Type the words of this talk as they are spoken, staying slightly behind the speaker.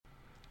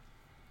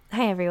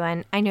Hi,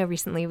 everyone. I know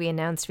recently we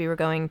announced we were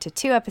going to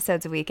 2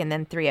 episodes a week and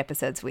then 3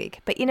 episodes a week.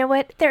 But you know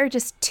what? There are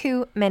just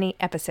too many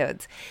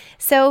episodes.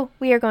 So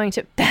we are going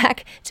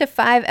back to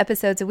 5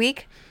 episodes a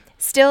week.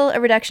 Still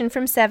a reduction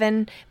from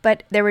 7,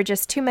 but there were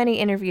just too many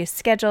interviews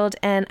scheduled,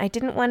 and I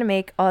didn't want to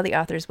make all the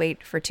authors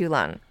wait for too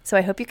long. So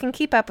I hope you can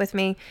keep up with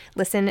me.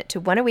 Listen to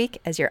 1 a week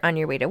as you're on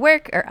your way to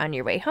work or on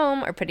your way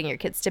home or putting your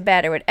kids to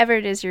bed or whatever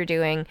it is you're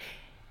doing.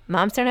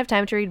 Moms Don't Have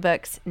Time to Read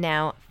Books,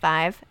 now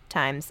 5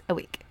 times a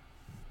week.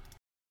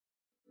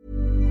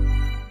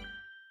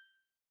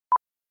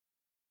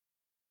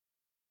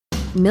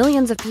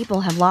 Millions of people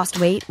have lost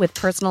weight with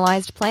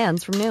personalized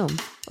plans from Noom.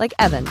 Like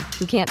Evan,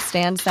 who can't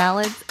stand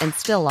salads and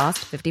still lost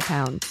 50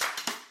 pounds.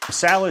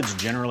 Salads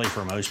generally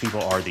for most people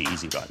are the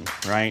easy button,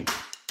 right?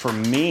 For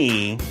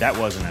me, that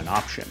wasn't an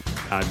option.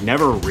 I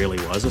never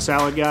really was a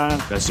salad guy.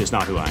 That's just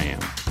not who I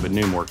am. But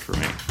Noom worked for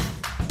me.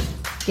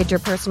 Get your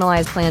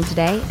personalized plan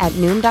today at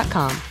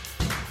Noom.com.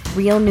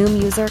 Real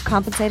Noom user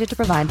compensated to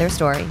provide their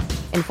story.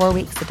 In 4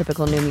 weeks, the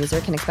typical Noom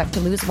user can expect to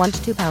lose 1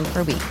 to 2 pounds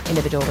per week.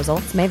 Individual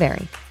results may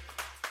vary.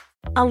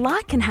 A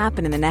lot can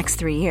happen in the next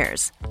 3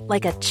 years.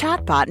 Like a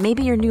chatbot may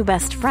be your new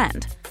best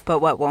friend. But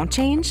what won't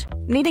change?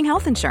 Needing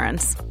health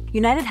insurance.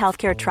 United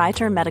Healthcare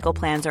Tri-Term Medical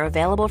Plans are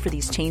available for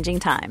these changing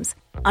times.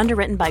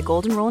 Underwritten by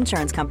Golden Rule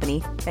Insurance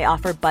Company, they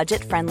offer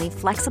budget-friendly,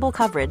 flexible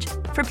coverage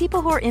for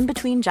people who are in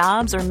between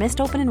jobs or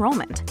missed open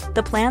enrollment.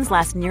 The plans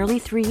last nearly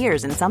 3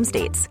 years in some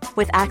states,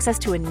 with access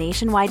to a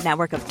nationwide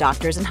network of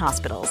doctors and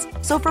hospitals.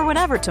 So for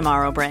whatever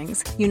tomorrow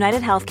brings,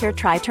 United Healthcare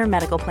Tri-Term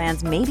Medical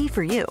Plans may be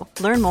for you.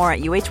 Learn more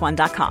at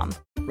uh1.com.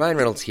 Ryan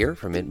Reynolds here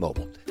from Mint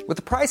Mobile. With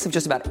the price of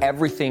just about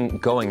everything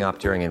going up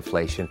during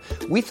inflation,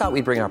 we thought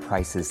we'd bring our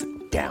prices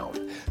down.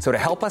 So to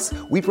help us,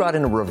 we brought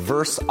in a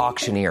reverse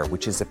auctioneer,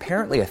 which is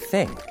apparently a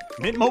thing.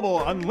 Mint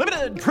Mobile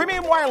Unlimited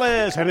Premium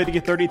Wireless. How to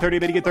get 30, 30,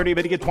 bit to get 30,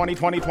 bit to get 20,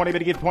 20, 20, bit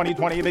to get 20,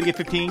 20, bit to get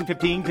 15,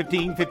 15,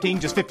 15,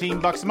 15, just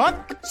 $15 a month?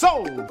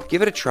 Sold!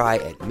 Give it a try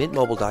at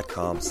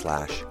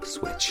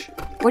mintmobile.com/switch.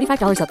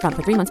 $45 up front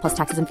for 3 months plus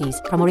taxes and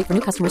fees. Promo rate for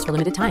new customers for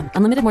limited time.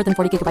 Unlimited more than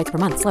 40 gigabytes per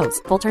month.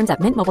 Slows full terms at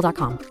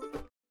mintmobile.com.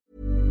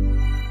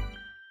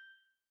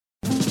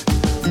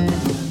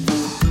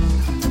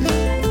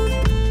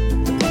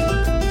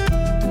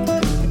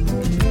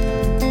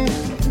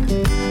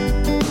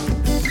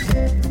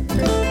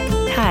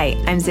 Hi,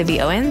 I'm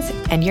Zibby Owens,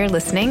 and you're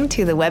listening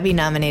to the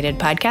Webby-nominated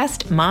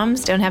podcast,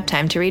 Moms Don't Have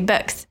Time to Read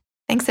Books.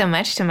 Thanks so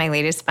much to my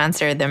latest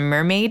sponsor, the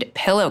Mermaid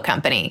Pillow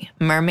Company,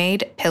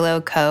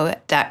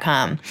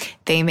 mermaidpillowco.com.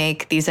 They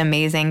make these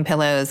amazing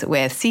pillows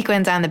with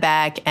sequins on the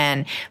back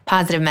and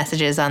positive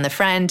messages on the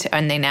front,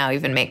 and they now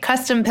even make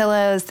custom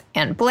pillows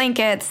and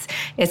blankets.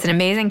 It's an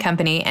amazing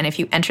company, and if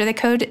you enter the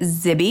code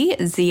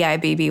ZIBBY,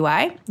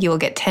 Z-I-B-B-Y, you will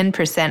get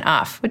 10%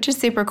 off, which is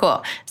super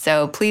cool.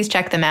 So please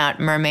check them out,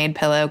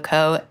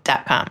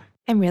 mermaidpillowco.com.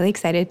 I'm really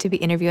excited to be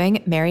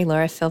interviewing Mary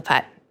Laura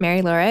Philpott.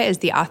 Mary Laura is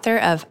the author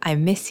of I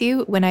Miss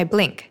You When I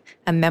Blink,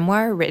 a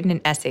memoir written in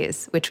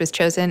essays, which was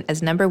chosen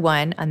as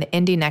 #1 on the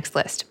Indie Next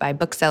list by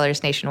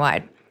booksellers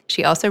nationwide.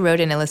 She also wrote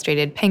and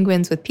illustrated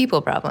Penguins with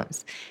People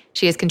Problems.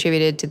 She has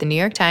contributed to the New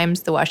York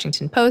Times, the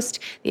Washington Post,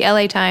 the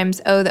LA Times,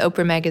 the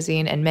Oprah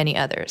Magazine, and many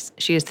others.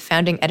 She is the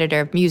founding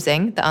editor of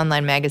Musing, the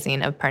online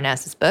magazine of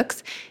Parnassus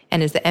Books,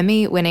 and is the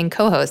Emmy-winning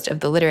co-host of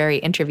the literary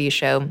interview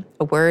show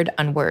A Word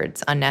on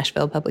Words on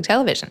Nashville Public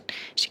Television.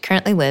 She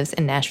currently lives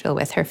in Nashville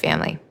with her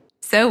family.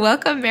 So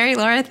welcome, Mary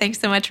Laura. Thanks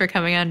so much for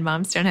coming on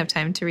Moms Don't Have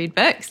Time to Read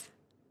Books.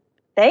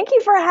 Thank you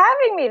for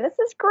having me. This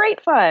is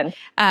great fun.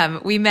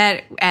 We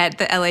met at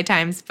the LA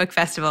Times Book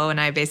Festival when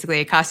I basically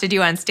accosted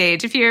you on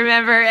stage, if you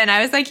remember, and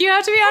I was like, you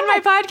have to be on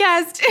my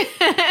podcast.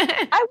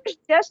 I was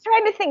just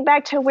trying to think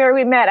back to where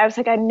we met. I was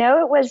like, I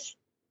know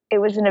it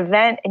was an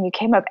event and you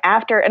came up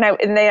after, and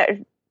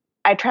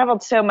I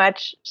traveled so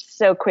much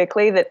so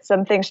quickly that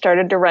some things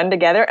started to run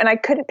together and I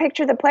couldn't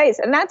picture the place.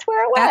 And that's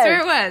where it was. That's where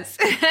it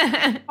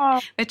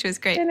was, which was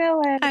great. I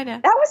know. I know.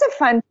 That was a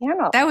fun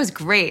panel. That was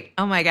great.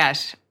 Oh my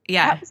gosh.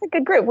 Yeah. That was a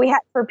good group. We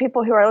had, for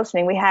people who are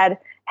listening, we had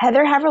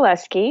Heather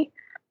Havrilesky,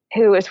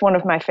 who is one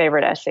of my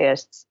favorite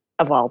essayists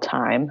of all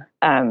time.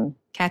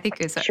 Kathy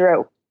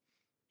Kusa.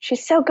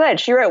 She's so good.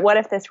 She wrote What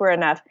If This Were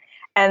Enough?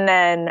 And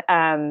then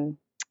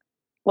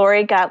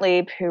Lori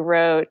Gottlieb, who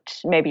wrote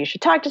Maybe You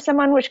Should Talk to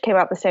Someone, which came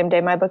out the same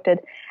day my book did.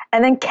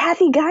 And then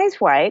Kathy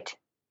Guisewite,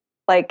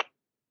 like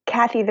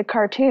Kathy the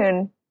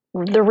cartoon,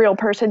 the real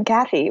person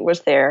Kathy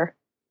was there.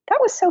 That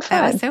was so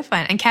fun. That was so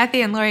fun. And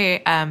Kathy and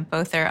Lori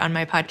both are on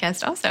my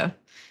podcast also.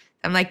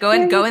 I'm like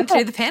going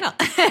through the panel.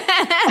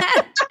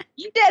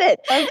 You did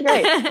it. That was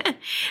great.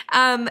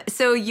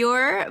 So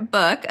your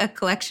book, a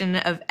collection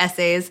of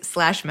essays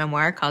 /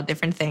 memoir called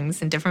Different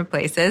Things in Different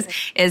Places,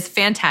 is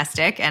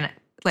fantastic. And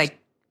like,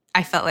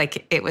 I felt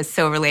like it was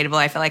so relatable.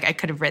 I felt like I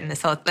could have written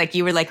this whole, like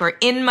you were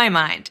in my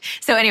mind.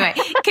 So anyway,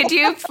 could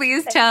you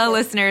please tell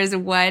listeners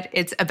what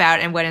it's about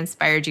and what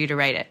inspired you to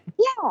write it?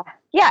 Yeah.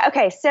 Yeah.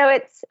 Okay. So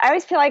I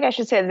always feel like I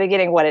should say at the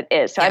beginning what it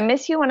is. So I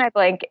Miss You When I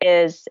Blink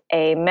is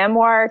a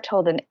memoir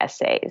told in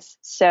essays.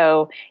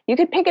 So you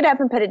could pick it up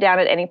and put it down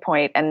at any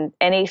point, and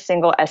any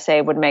single essay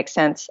would make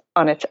sense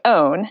on its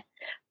own.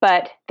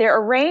 But they're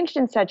arranged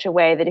in such a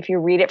way that if you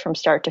read it from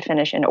start to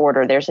finish in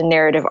order, there's a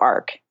narrative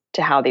arc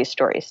to how these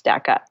stories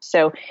stack up.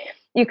 So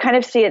you kind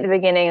of see at the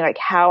beginning, like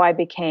how I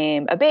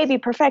became a baby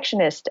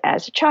perfectionist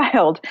as a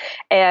child,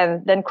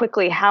 and then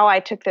quickly how I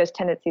took those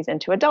tendencies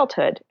into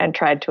adulthood and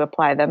tried to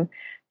apply them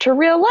to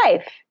real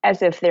life,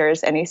 as if there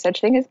is any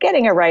such thing as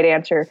getting a right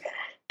answer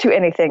to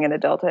anything in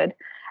adulthood.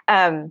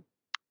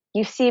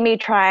 You see me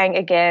trying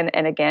again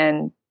and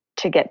again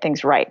to get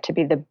things right, to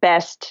be the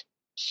best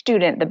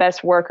student, the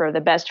best worker,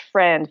 the best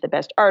friend, the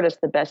best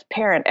artist, the best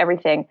parent,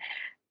 everything.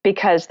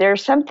 Because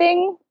there's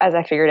something, as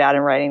I figured out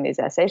in writing these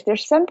essays,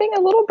 there's something a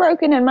little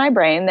broken in my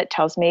brain that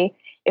tells me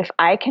if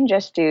I can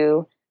just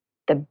do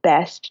the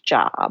best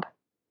job,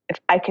 if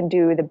I can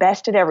do the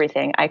best at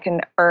everything, I can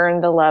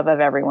earn the love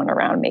of everyone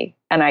around me,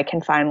 and I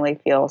can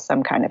finally feel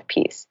some kind of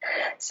peace.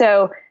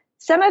 So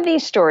some of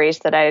these stories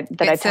that I tell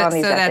in these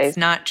essays. So that's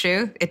not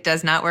true? It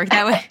does not work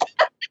that way?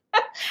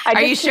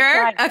 Are you sure?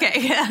 Trying.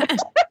 Okay.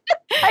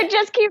 I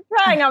just keep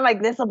trying. I'm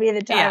like, this will be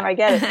the time I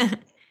get it.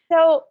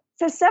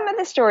 So some of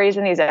the stories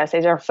in these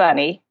essays are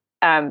funny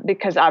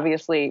because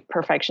obviously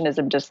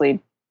perfectionism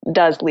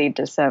does lead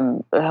to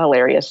some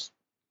hilarious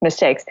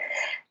mistakes.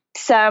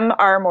 Some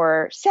are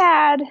more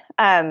sad,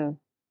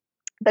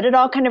 but it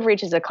all kind of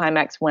reaches a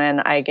climax when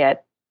I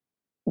get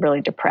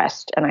really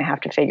depressed and I have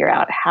to figure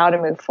out how to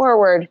move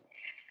forward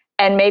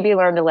and maybe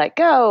learn to let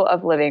go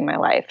of living my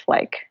life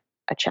like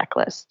a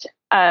checklist.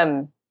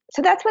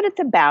 So that's what it's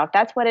about.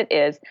 That's what it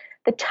is.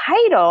 The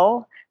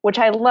title, which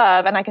I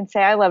love, and I can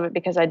say I love it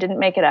because I didn't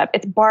make it up.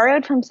 It's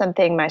borrowed from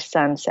something my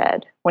son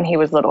said when he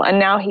was little. And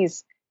now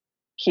he's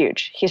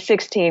huge. He's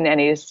 16 and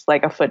he's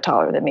like a foot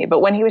taller than me. But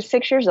when he was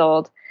 6 years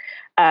old,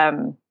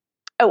 and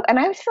I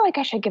always feel like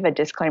I should give a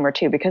disclaimer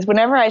too, because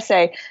whenever I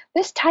say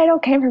this title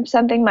came from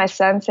something my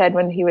son said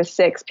when he was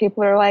 6,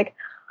 people are like,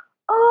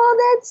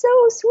 oh, that's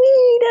so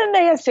sweet. And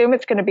they assume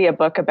it's going to be a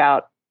book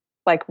about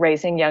like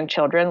raising young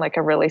children, like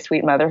a really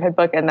sweet motherhood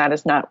book. And that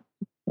is not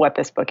what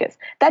this book is.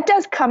 That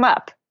does come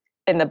up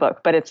in the book,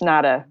 but it's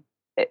not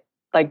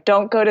like,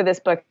 don't go to this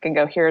book and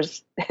go,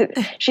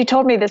 she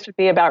told me this would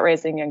be about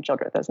raising young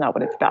children. That's not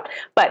what it's about.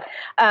 But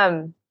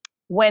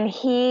when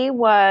he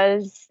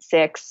was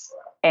 6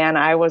 and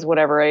I was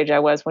whatever age I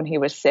was when he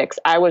was 6,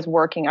 I was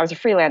a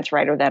freelance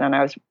writer then, and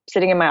I was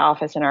sitting in my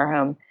office in our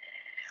home,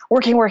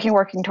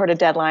 working toward a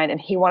deadline,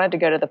 and he wanted to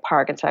go to the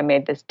park. And so I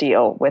made this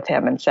deal with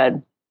him and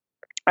said,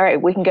 all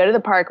right, we can go to the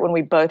park when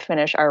we both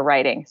finish our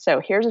writing. So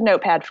here's a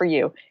notepad for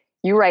you.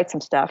 You write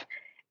some stuff.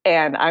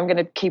 And I'm going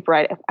to keep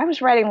writing. I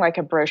was writing like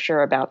a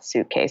brochure about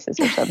suitcases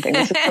or something.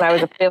 This is when I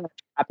was a freelance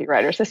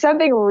copywriter. So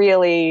something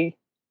really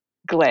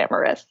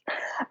glamorous.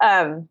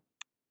 And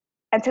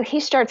so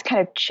he starts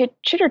kind of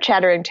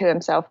chitter-chattering to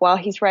himself while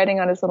he's writing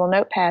on his little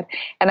notepad.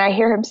 And I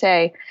hear him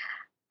say,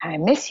 I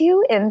miss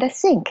you in the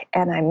sink,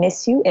 and I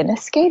miss you in a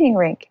skating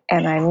rink,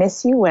 and I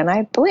miss you when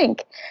I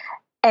blink.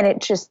 And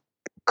it just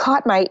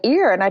caught my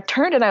ear, and I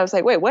turned and I was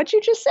like, wait, what'd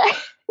you just say?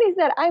 And he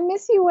said, I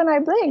miss you when I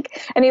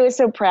blink. And he was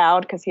so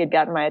proud because he had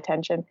gotten my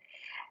attention.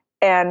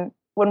 And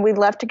when we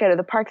left to go to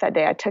the park that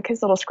day, I took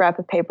his little scrap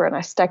of paper and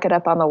I stuck it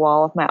up on the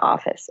wall of my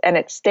office, and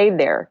it stayed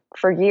there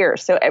for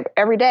years. So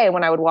every day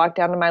when I would walk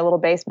down to my little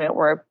basement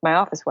where my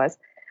office was,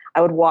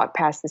 I would walk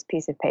past this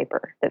piece of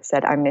paper that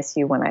said, I miss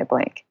you when I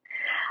blink.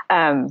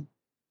 And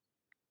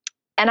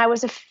I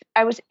was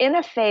in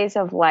a phase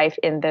of life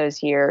in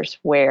those years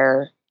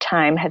where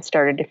time had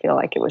started to feel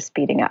like it was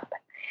speeding up.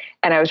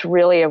 And I was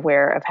really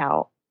aware of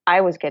how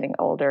I was getting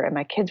older and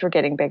my kids were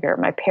getting bigger.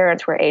 My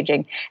parents were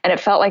aging, and it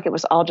felt like it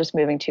was all just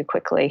moving too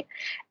quickly.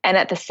 And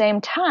at the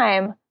same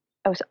time,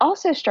 I was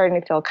also starting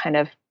to feel kind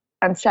of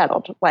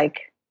unsettled,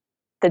 like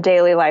the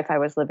daily life I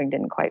was living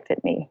didn't quite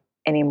fit me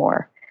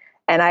anymore.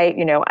 And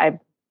I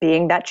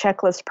being that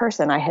checklist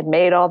person, I had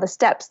made all the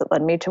steps that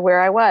led me to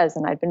where I was,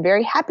 and I'd been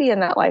very happy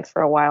in that life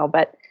for a while,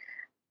 but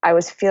I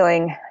was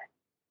feeling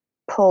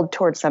pulled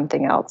towards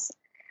something else.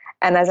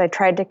 And as I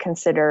tried to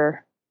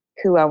consider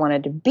who I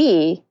wanted to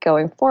be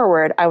going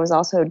forward, I was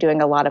also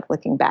doing a lot of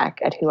looking back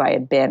at who I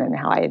had been and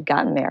how I had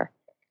gotten there.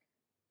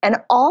 And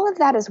all of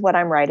that is what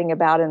I'm writing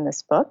about in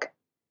this book.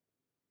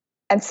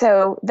 And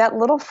so that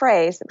little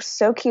phrase that was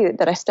so cute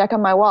that I stuck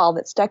on my wall,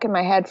 that stuck in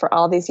my head for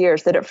all these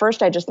years, that at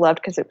first I just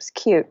loved because it was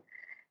cute,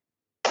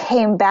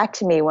 came back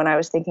to me when I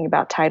was thinking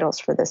about titles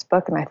for this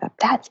book. And I thought,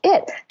 that's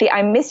it. The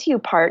I miss you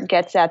part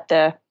gets at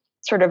the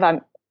sort of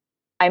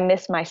I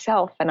miss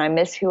myself and I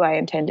miss who I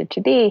intended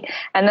to be.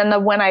 And then the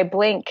when I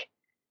blink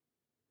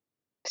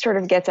sort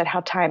of gets at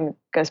how time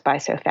goes by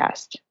so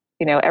fast.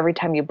 Every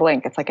time you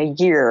blink, it's like a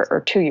year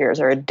or 2 years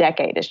or a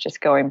decade is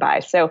just going by.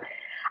 So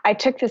I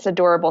took this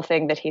adorable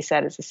thing that he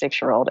said as a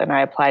 6-year-old and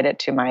I applied it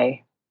to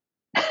my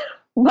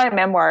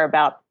memoir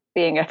about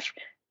being a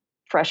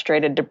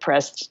frustrated,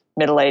 depressed,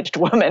 middle-aged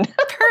woman.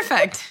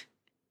 Perfect.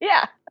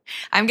 Yeah.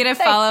 I'm going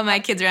to follow my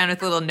kids around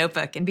with a little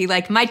notebook and be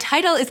like, my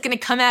title is going to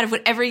come out of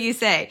whatever you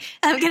say.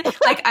 I'm going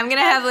to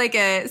have like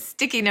a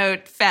sticky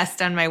note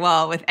fest on my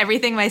wall with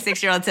everything my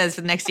 6-year-old says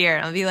for the next year.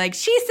 And I'll be like,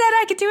 she said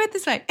I could do it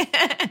this way.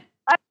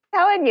 I'm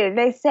telling you,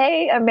 they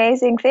say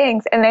amazing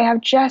things and they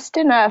have just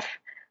enough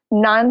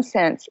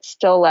nonsense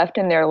still left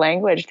in their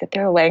language that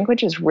their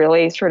language is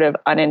really sort of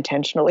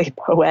unintentionally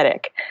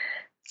poetic.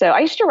 So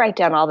I used to write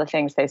down all the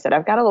things they said.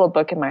 I've got a little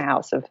book in my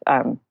house of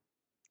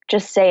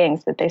just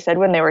sayings that they said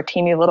when they were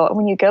teeny little. And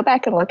when you go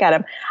back and look at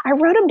them, I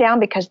wrote them down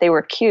because they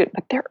were cute,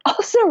 but they're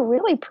also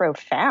really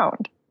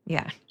profound.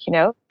 Yeah. You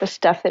know, the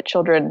stuff that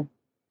children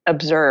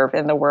observe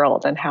in the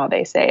world and how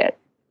they say it.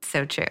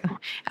 So true.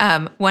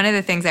 One of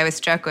the things I was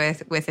struck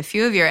with a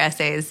few of your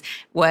essays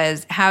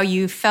was how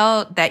you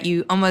felt that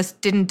you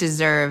almost didn't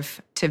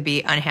deserve to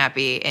be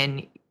unhappy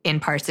in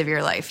parts of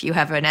your life. You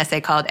have an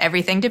essay called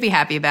Everything to Be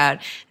Happy About,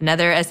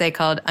 another essay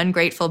called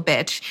Ungrateful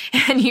Bitch.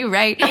 And you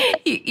write,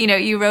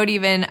 you wrote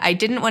even, I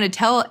didn't want to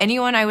tell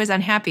anyone I was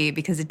unhappy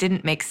because it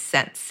didn't make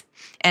sense.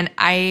 And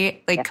I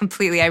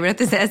completely, I wrote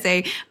this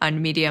essay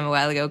on Medium a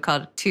while ago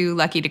called Too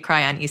Lucky to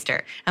Cry on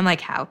Easter. I'm like,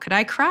 how could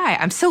I cry?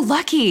 I'm so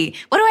lucky.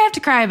 What do I have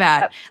to cry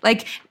about?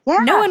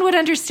 No one would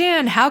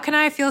understand. How can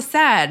I feel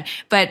sad?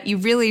 But you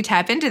really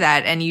tap into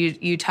that. And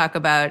you talk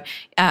about,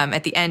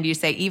 at the end, you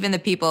say, even the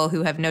people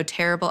who have no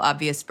terrible,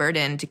 obvious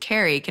burden to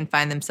carry can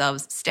find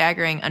themselves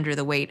staggering under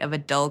the weight of a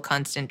dull,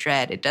 constant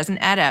dread. It doesn't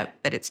add up,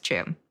 but it's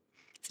true.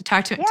 So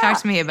talk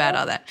to me about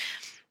all that.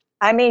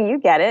 I mean, you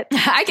get it.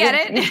 I get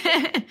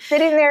it.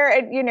 Sitting there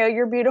at,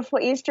 your beautiful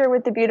Easter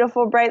with the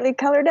beautiful brightly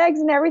colored eggs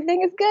and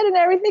everything is good and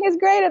everything is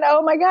great. And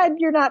oh my God,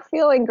 you're not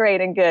feeling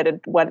great and good.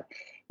 And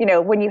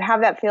when you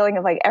have that feeling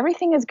of like,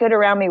 everything is good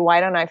around me,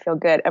 why don't I feel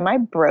good? Am I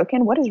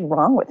broken? What is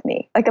wrong with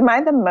me? Like, am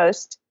I the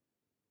most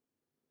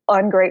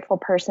ungrateful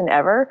person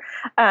ever?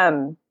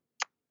 The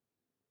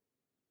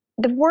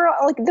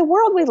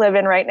world we live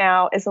in right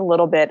now is a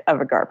little bit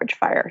of a garbage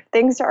fire.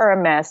 Things are a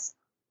mess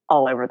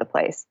all over the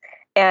place.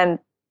 And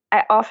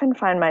I often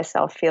find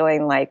myself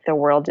feeling like the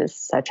world is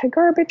such a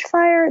garbage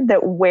fire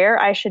that where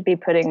I should be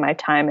putting my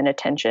time and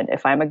attention,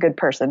 if I'm a good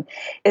person,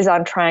 is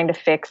on trying to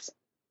fix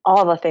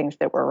all the things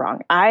that were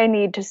wrong. I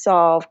need to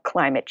solve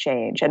climate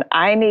change and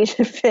I need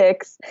to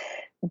fix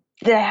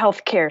the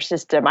healthcare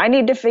system. I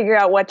need to figure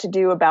out what to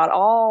do about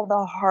all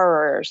the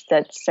horrors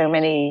that so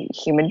many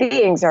human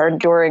beings are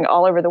enduring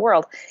all over the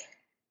world.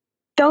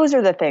 Those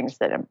are the things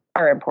that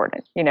are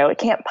important. It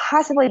can't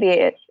possibly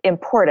be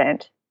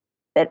important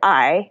that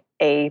I,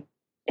 a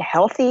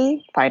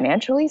healthy,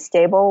 financially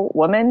stable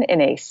woman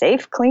in a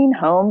safe, clean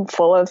home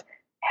full of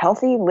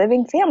healthy,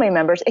 living family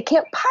members, it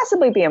can't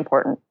possibly be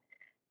important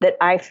that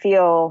I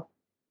feel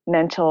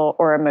mental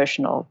or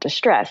emotional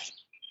distress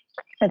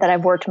and that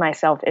I've worked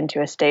myself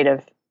into a state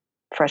of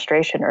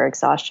frustration or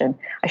exhaustion.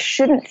 I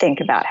shouldn't think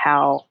about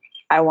how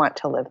I want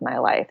to live my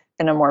life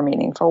in a more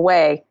meaningful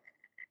way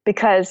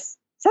because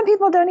some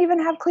people don't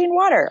even have clean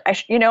water.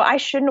 I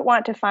shouldn't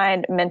want to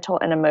find mental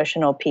and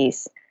emotional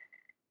peace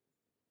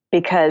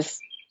because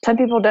some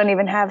people don't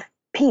even have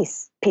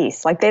peace.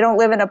 Like they don't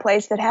live in a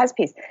place that has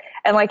peace.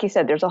 And like you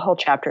said, there's a whole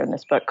chapter in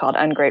this book called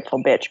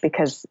Ungrateful Bitch,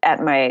 because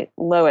at my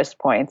lowest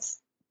points,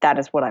 that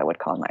is what I would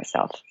call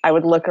myself. I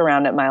would look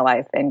around at my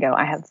life and go,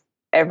 I have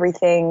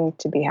everything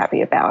to be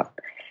happy about,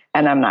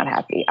 and I'm not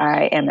happy.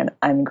 I am an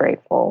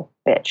ungrateful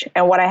bitch.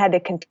 And what I had to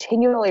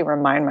continually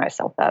remind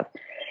myself of,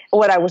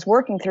 what I was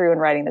working through in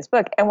writing this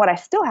book, and what I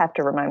still have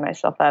to remind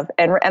myself of,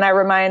 and I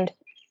remind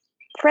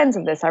friends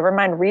of this, I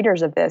remind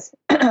readers of this.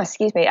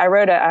 Excuse me. I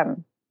wrote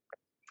an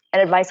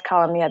advice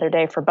column the other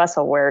day for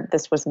Bustle where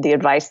this was the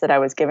advice that I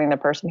was giving the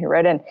person who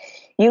wrote in.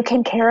 You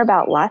can care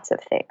about lots of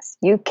things.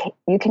 You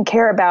can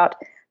care about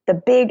the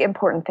big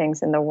important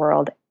things in the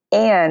world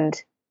and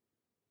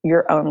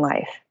your own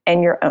life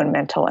and your own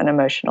mental and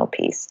emotional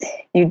peace.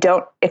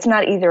 It's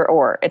not either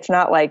or. It's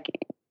not like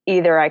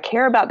either I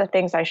care about the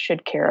things I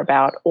should care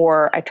about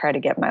or I try to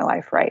get my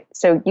life right.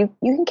 So you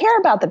can care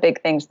about the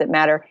big things that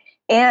matter.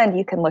 And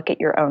you can look at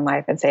your own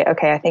life and say,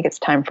 okay, I think it's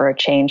time for a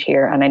change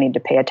here and I need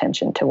to pay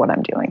attention to what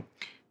I'm doing.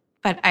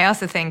 But I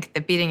also think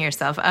that beating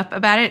yourself up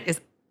about it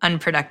is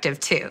unproductive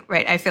too,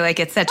 right? I feel like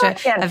it's such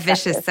a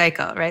vicious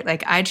cycle, right?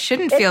 Like I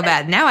shouldn't feel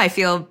bad. Now I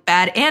feel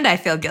bad and I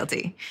feel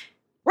guilty.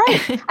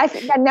 Right.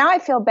 Now I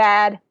feel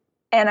bad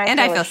and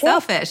I feel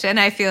selfish and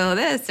I feel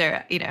this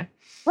or.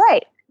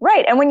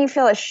 Right. And when you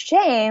feel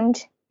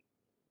ashamed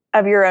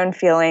of your own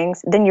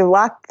feelings, then you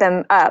lock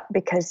them up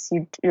because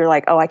you're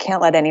like, oh, I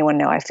can't let anyone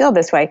know I feel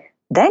this way.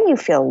 Then you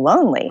feel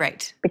lonely,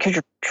 right? Because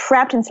you're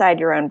trapped inside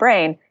your own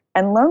brain,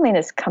 and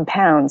loneliness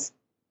compounds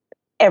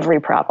every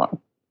problem.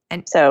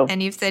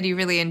 And you've said you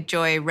really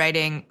enjoy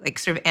writing, like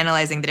sort of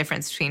analyzing the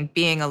difference between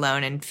being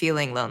alone and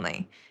feeling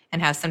lonely,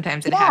 and how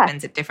sometimes it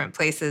happens at different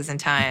places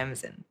and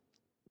times. And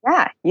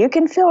you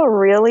can feel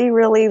really,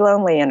 really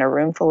lonely in a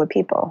room full of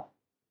people,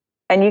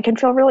 and you can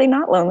feel really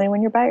not lonely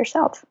when you're by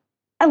yourself.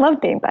 I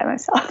love being by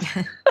myself.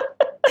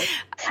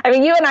 I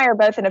mean, you and I are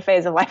both in a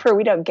phase of life where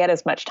we don't get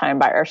as much time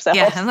by ourselves.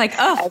 Yeah, I'm like,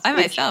 I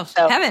myself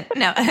haven't.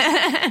 No.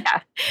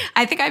 Yeah.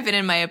 I think I've been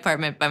in my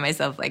apartment by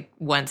myself like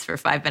once for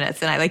 5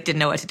 minutes, and I like didn't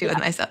know what to do with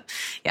myself.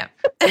 Yeah.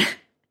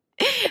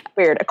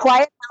 Weird. A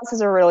quiet house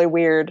is a really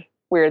weird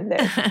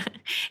thing.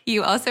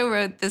 You also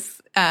wrote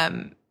this,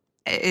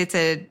 it's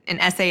an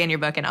essay in your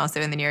book and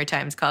also in the New York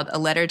Times called A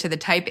Letter to the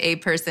Type A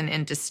Person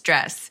in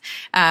Distress.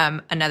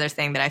 Another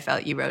thing that I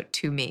felt you wrote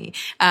to me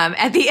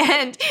at the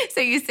end.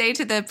 So you say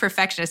to the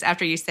perfectionist,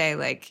 after you say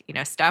like,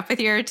 stop with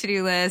your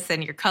to-do list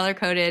and you're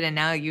color-coded and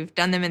now you've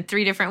done them in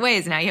 3 different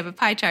ways. Now you have a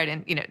pie chart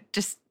and,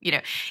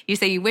 you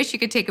say you wish you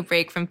could take a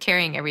break from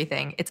carrying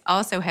everything. It's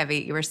all so heavy.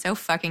 You are so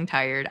fucking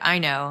tired. I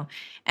know.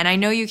 And I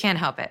know you can't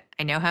help it.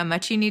 I know how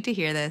much you need to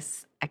hear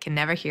this. I can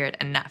never hear it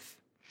enough.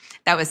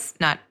 That was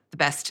not the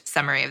best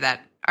summary of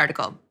that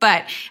article.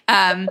 But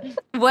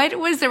what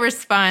was the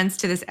response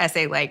to this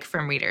essay like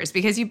from readers?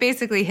 Because you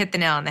basically hit the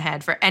nail on the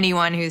head for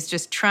anyone who's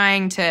just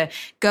trying to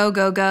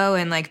go,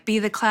 and like be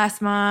the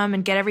class mom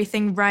and get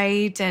everything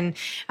right and,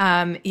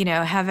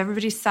 have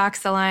everybody's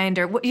socks aligned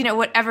or,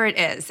 whatever it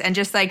is. And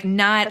just like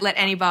not let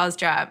any balls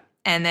drop.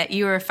 And that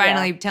you were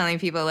finally telling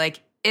people like,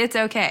 it's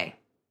okay.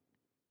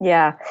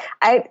 Yeah.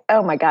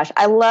 Oh my gosh.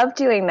 I love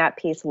doing that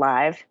piece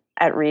live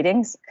at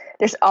readings.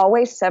 There's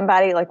always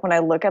somebody, like when I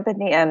look up at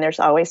the end, there's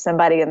always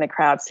somebody in the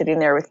crowd sitting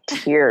there with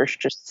tears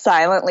just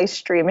silently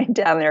streaming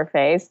down their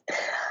face.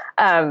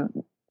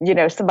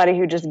 Somebody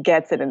who just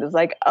gets it and is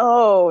like,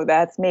 oh,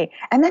 that's me.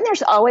 And then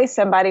there's always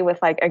somebody with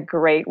like a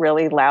great,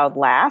 really loud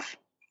laugh,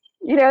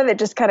 that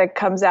just kind of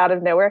comes out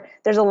of nowhere.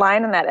 There's a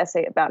line in that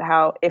essay about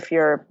how if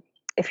you're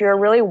a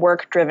really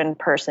work-driven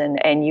person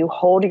and you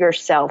hold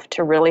yourself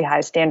to really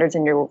high standards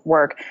in your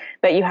work,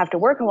 but you have to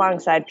work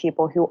alongside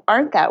people who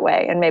aren't that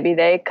way, and maybe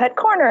they cut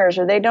corners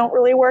or they don't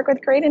really work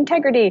with great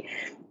integrity,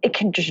 it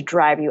can just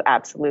drive you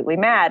absolutely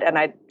mad. And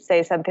I'd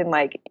say something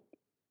like,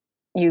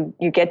 you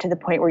get to the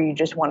point where you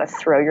just want to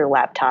throw your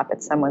laptop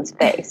at someone's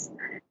face,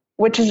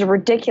 which is a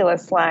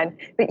ridiculous line,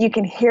 but you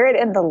can hear it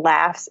in the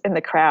laughs in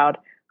the crowd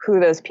who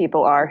those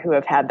people are who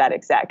have had that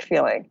exact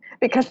feeling,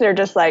 because they're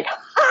just like,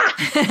 ha!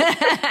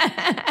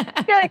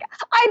 You're like,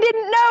 I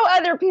didn't know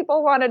other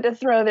people wanted to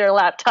throw their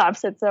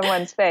laptops at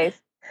someone's face.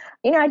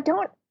 I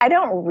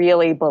don't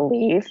really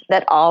believe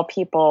that all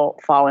people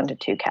fall into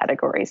 2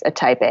 categories, a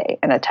type A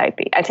and a type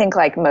B. I think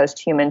like most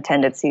human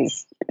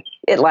tendencies,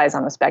 it lies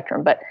on the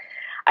spectrum, but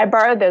I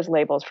borrowed those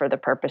labels for the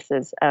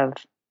purposes of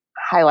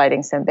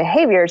highlighting some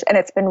behaviors. And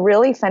it's been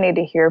really funny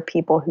to hear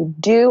people who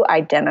do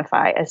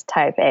identify as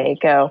type A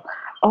go,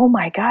 oh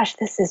my gosh,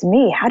 this is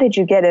me. How did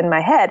you get in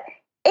my head?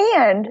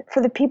 And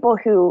for the people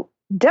who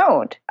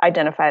don't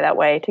identify that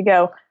way to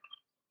go,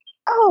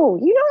 oh,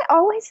 I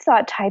always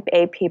thought type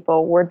A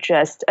people were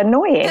just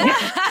annoying.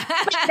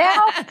 But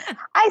now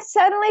I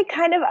suddenly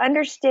kind of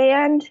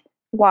understand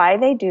why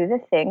they do the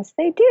things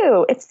they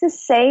do. It's the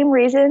same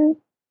reason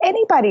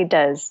anybody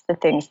does the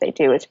things they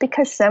do. It's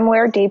because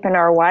somewhere deep in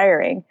our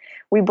wiring,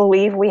 we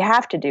believe we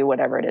have to do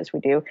whatever it is we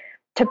do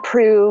to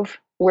prove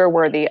we're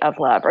worthy of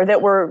love or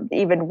that we're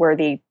even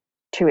worthy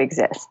to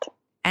exist.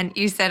 And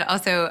you said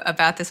also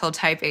about this whole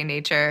type A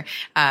nature,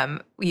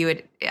 you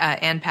would,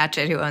 Ann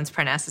Patchett, who owns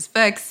Parnassus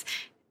Books,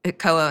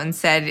 co-owns,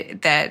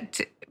 said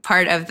that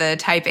part of the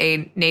type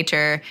A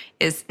nature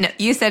is, no,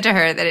 you said to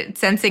her that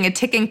it's sensing a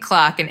ticking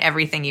clock in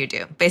everything you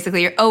do.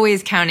 Basically, you're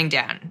always counting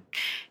down.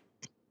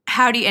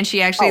 And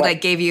she actually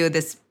gave you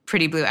this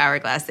pretty blue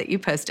hourglass that you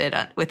posted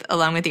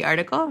along with the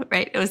article,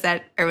 right? Was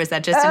that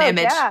just an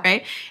image,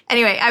 right?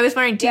 Anyway, I was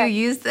wondering, do you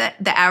use the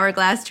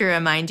hourglass to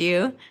remind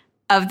you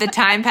of the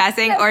time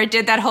passing, or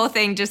did that whole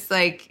thing just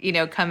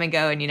come and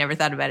go and you never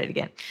thought about it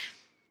again?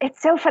 It's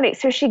so funny.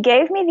 So she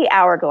gave me the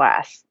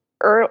hourglass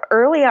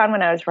early on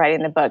when I was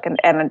writing the book,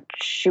 and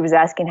she was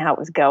asking how it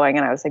was going,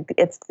 and I was like,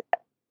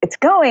 it's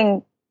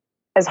going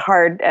as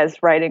hard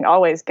as writing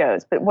always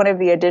goes. But one of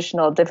the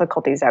additional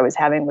difficulties I was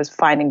having was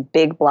finding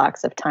big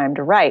blocks of time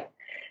to write.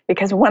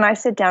 Because when I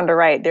sit down to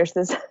write, there's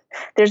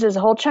this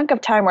whole chunk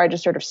of time where I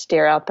just sort of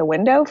stare out the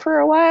window for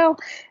a while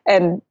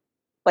and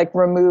like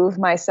remove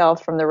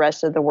myself from the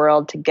rest of the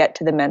world to get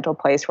to the mental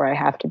place where I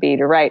have to be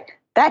to write.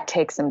 That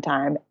takes some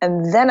time.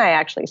 And then I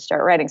actually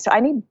start writing. So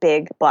I need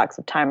big blocks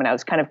of time. And I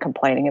was kind of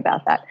complaining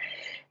about that.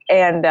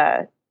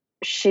 And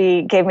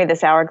she gave me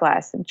this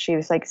hourglass and she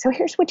was like, so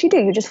here's what you do.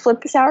 You just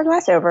flip this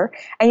hourglass over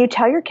and you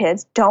tell your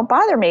kids, don't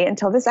bother me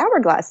until this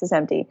hourglass is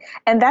empty.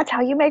 And that's how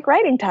you make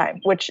writing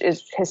time, which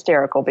is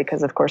hysterical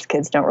because of course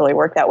kids don't really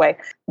work that way.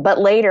 But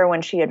later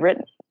when she had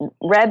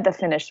read the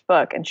finished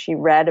book and she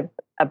read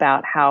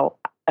about how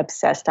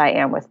obsessed I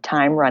am with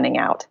time running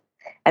out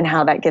and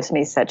how that gives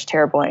me such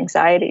terrible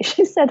anxiety,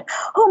 she said,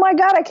 oh my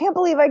God, I can't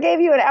believe I gave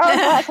you an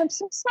hourglass. I'm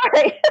so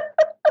sorry.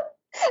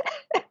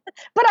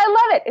 But I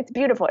love it. It's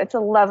beautiful. It's a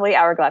lovely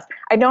hourglass.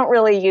 I don't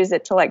really use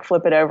it to like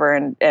flip it over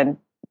and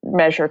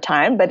measure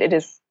time, but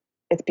it's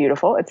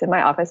beautiful. It's in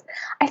my office.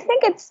 I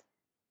think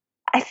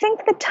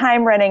the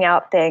time running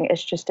out thing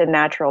is just a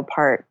natural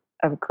part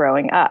of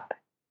growing up.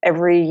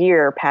 Every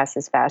year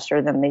passes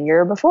faster than the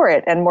year before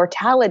it, and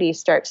mortality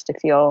starts to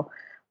feel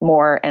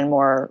more and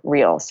more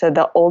real. So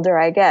the older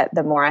I get,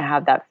 the more I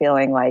have that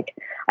feeling like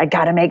I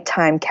got to make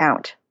time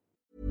count.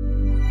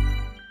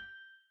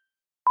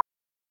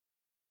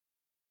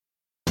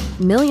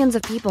 Millions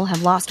of people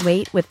have lost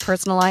weight with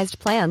personalized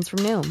plans from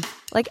Noom.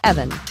 Like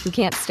Evan, who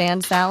can't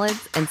stand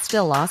salads and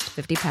still lost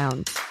 50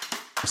 pounds.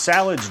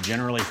 Salads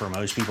generally for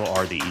most people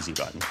are the easy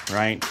button,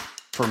 right?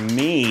 For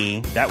me,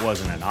 that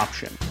wasn't an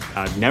option.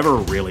 I never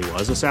really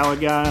was a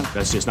salad guy.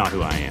 That's just not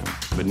who I am.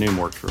 But Noom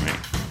worked for me.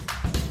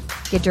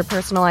 Get your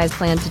personalized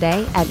plan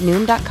today at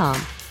Noom.com.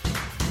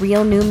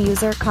 Real Noom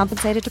user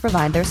compensated to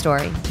provide their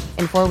story.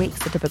 In 4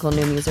 weeks, the typical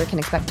Noom user can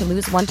expect to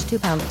lose 1 to 2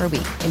 pounds per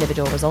week.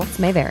 Individual results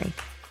may vary.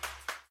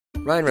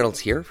 Ryan Reynolds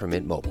here from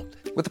Mint Mobile.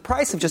 With the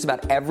price of just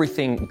about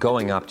everything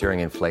going up during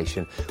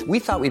inflation, we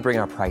thought we'd bring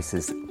our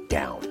prices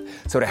down.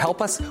 So to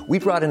help us, we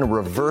brought in a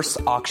reverse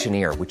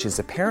auctioneer, which is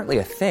apparently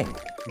a thing.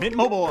 Mint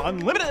Mobile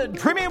Unlimited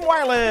Premium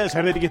Wireless.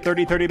 How to get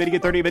 30, 30, bit to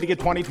get 30, bit to get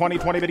 20, 20,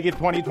 20, bit to get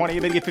 20, 20,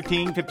 bit to get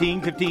 15,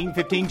 15, 15,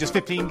 15, just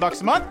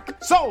 $15 a month?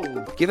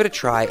 Sold! Give it a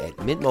try at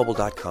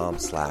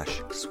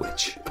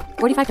mintmobile.com/switch.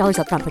 $45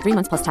 up front for 3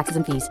 months plus taxes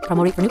and fees.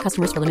 Promo rate for new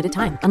customers for limited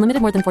time.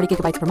 Unlimited more than 40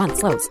 gigabytes per month.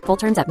 Slows full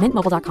terms at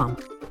mintmobile.com.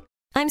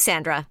 I'm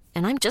Sandra,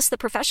 and I'm just the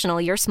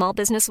professional your small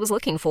business was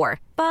looking for.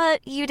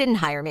 But you didn't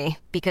hire me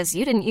because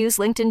you didn't use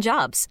LinkedIn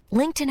Jobs.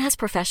 LinkedIn has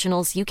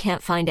professionals you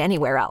can't find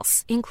anywhere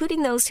else,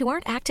 including those who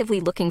aren't actively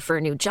looking for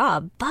a new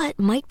job, but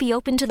might be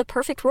open to the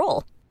perfect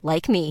role,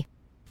 like me.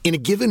 In a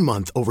given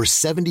month, over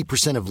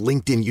 70% of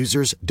LinkedIn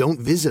users don't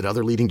visit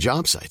other leading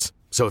job sites.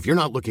 So if you're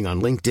not looking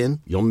on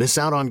LinkedIn, you'll miss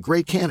out on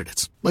great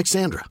candidates like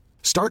Sandra.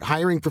 Start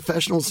hiring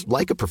professionals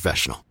like a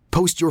professional.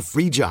 Post your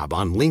free job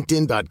on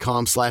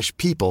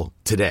linkedin.com/people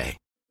today.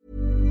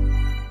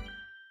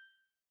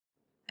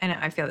 I know,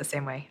 I feel the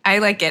same way.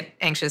 I get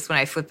anxious when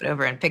I flip it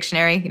over in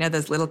Pictionary,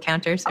 those little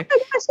counters,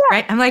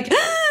 right? I'm like,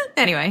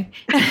 anyway.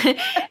 And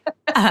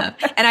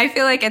I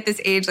feel like at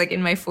this age,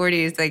 in my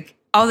 40s,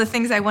 all the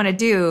things I want to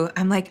do,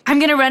 I'm like, I'm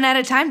going to run out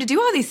of time to do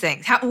all these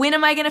things. When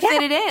am I going to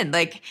fit it in?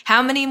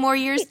 How many more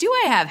years do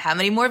I have? How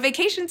many more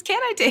vacations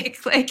can I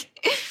take? Right.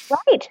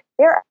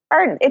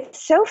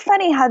 It's so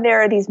funny how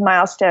there are these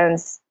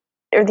milestones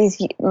or these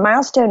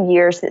milestone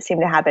years that seem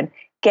to happen.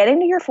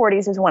 Getting to your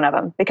 40s is one of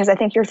them, because I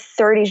think your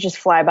 30s just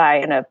fly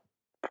by I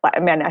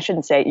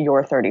shouldn't say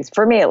your 30s.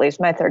 For me, at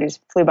least, my 30s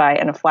flew by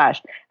in a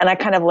flash. And I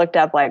kind of looked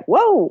up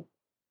whoa,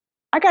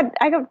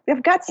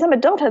 I've got some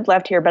adulthood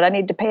left here, but I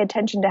need to pay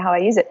attention to how I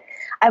use it.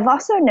 I've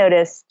also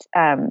noticed,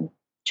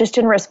 just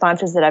in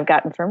responses that I've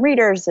gotten from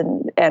readers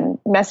and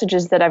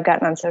messages that I've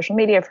gotten on social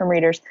media from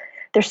readers,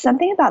 there's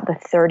something about the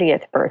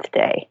 30th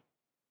birthday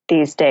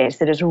these days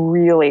that is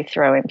really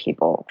throwing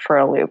people for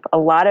a loop. A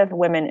lot of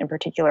women in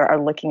particular are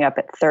looking up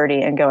at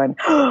 30 and going,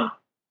 oh,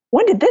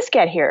 when did this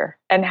get here?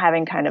 And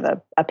having kind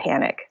of a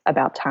panic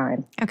about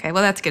time. Okay,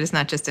 well, that's good. It's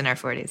not just in our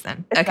 40s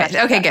then.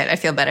 Okay, good. I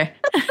feel better.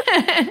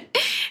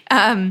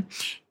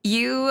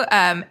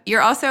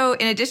 You're also,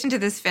 in addition to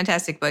this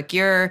fantastic book,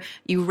 you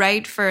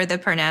write for the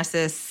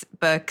Parnassus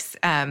Books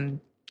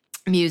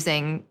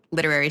musing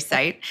literary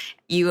site.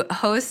 You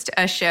host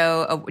a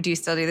show, do you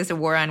still do this, A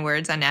War on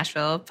Words on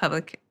Nashville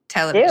Public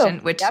Television,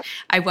 which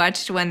I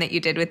watched one that you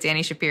did with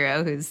Dani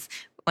Shapiro, who's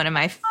one of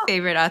my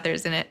favorite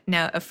authors and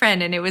now a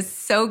friend, and it was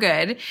so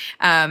good.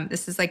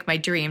 This is my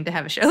dream to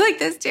have a show like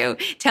this too.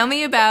 Tell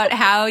me about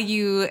how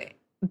you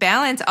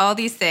balance all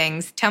these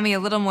things. Tell me a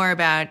little more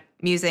about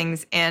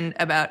musings and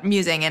about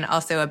musing, and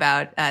also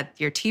about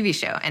your TV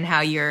show and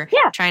how you're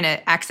trying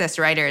to access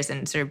writers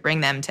and sort of bring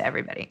them to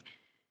everybody.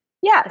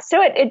 Yeah,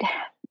 so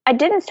I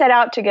didn't set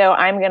out to go,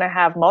 I'm going to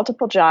have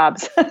multiple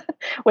jobs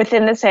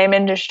within the same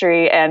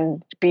industry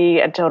and be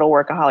a total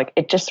workaholic.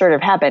 It just sort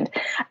of happened.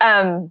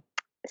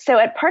 So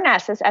at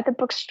Parnassus, at the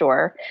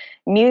bookstore,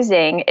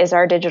 Musing is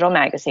our digital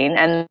magazine,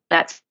 and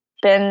that's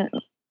been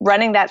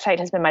running that site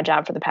has been my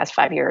job for the past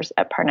 5 years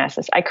at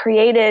Parnassus. I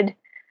created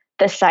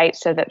the site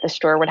so that the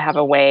store would have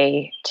a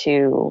way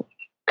to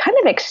kind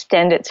of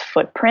extend its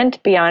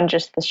footprint beyond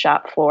just the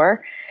shop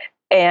floor,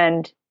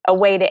 and a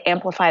way to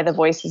amplify the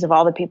voices of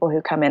all the people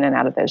who come in and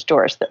out of those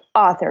doors, the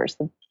authors,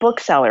 the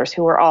booksellers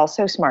who are all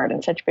so smart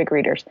and such big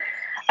readers,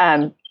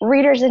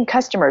 readers and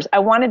customers. I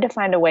wanted to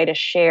find a way to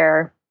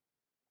share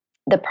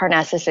the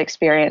Parnassus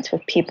experience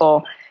with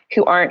people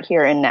who aren't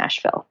here in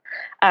Nashville.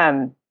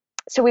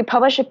 So we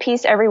publish a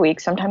piece every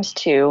week, sometimes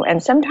two,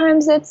 and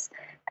sometimes it's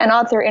an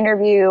author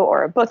interview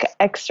or a book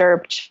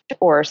excerpt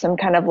or some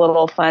kind of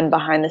little fun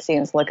behind the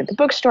scenes look at the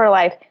bookstore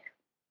life.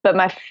 But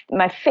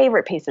my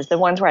favorite pieces, the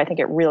ones where I think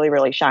it really,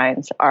 really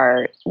shines,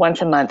 are once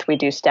a month we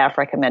do staff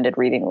recommended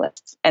reading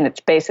lists. And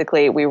it's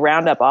basically we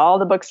round up all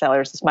the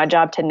booksellers. It's my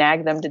job to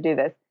nag them to do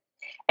this.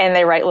 And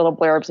they write little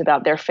blurbs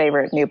about their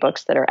favorite new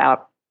books that are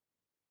out.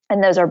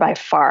 And those are by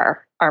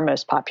far our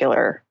most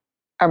popular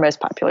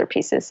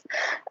pieces.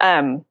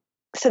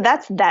 So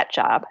that's that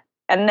job.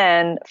 And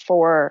then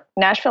for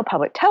Nashville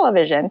Public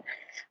Television,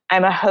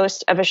 I'm a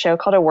host of a show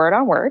called A Word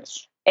on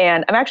Words.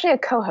 And I'm actually a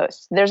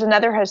co-host. There's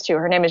another host too.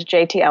 Her name is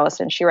JT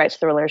Ellison. She writes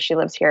thrillers. She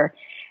lives here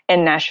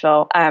in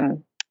Nashville.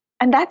 And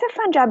And that's a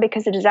fun job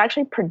because it is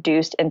actually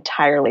produced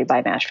entirely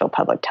by Nashville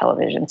Public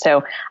Television.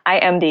 So I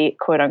am the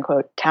quote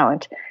unquote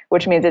talent,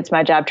 which means it's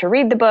my job to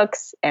read the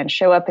books and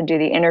show up and do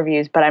the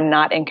interviews, but I'm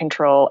not in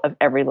control of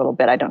every little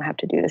bit. I don't have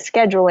to do the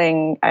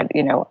scheduling.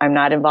 I'm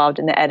not involved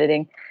in the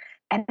editing.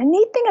 And the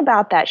neat thing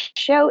about that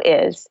show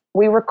is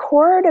we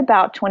record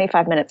about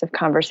 25 minutes of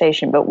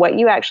conversation, but what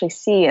you actually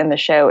see in the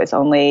show is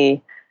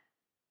only,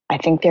 I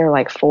think they're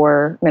like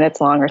 4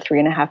 minutes long or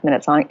 3.5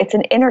 minutes long. It's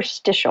an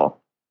interstitial,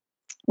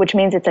 which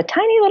means it's a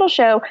tiny little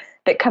show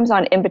that comes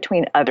on in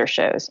between other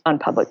shows on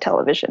public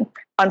television.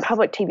 On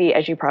public TV,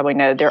 as you probably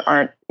know,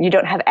 you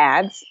don't have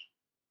ads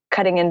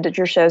cutting into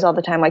your shows all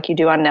the time like you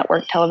do on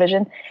network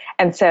television.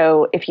 And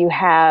so if you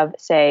have,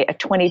 say, a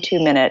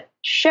 22-minute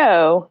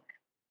show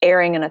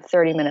airing in a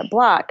 30-minute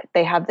block,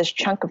 they have this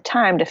chunk of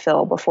time to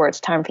fill before it's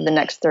time for the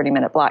next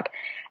 30-minute block.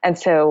 And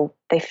so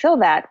they fill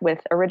that with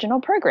original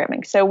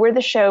programming. So we're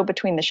the show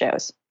between the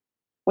shows,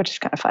 which is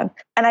kind of fun.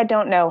 And I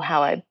don't know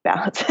how I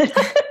balance it.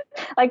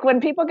 Like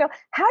when people go,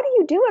 how do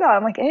you do it all?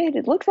 I'm like, hey,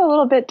 it looks a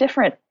little bit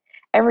different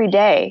every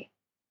day.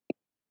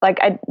 Like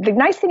the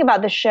nice thing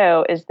about the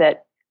show is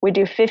that we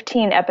do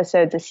 15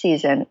 episodes a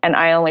season and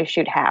I only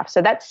shoot half.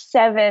 So that's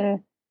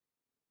seven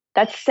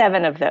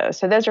of those.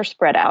 So those are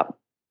spread out.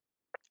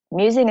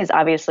 Musing is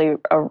obviously,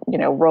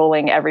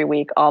 rolling every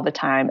week all the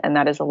time. And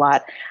that is a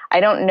lot. I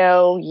don't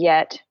know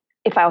yet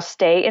if I'll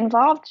stay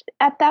involved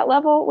at that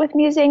level with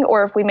musing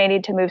or if we may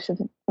need to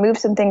move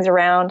some things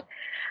around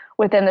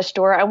within the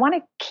store. I want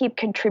to keep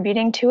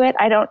contributing to it.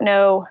 I don't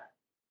know.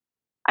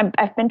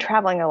 I've been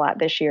traveling a lot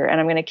this year and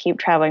I'm going to keep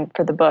traveling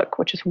for the book,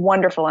 which is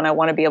wonderful. And I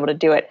want to be able to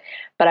do it,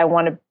 but I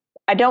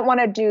don't want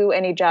to do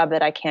any job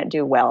that I can't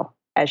do well.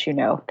 As you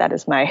know, that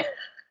is my,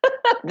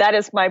 that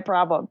is my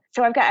problem.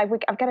 So I've got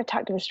to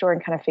talk to the store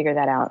and kind of figure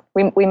that out.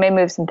 We may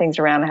move some things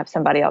around and have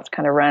somebody else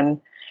kind of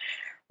run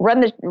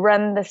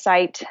the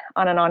site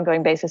on an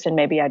ongoing basis. And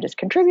maybe I just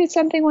contribute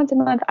something once a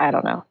month. I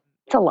don't know.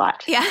 It's a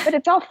lot, but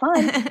it's all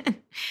fun.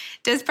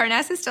 Does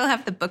Parnassus still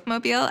have the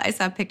bookmobile? I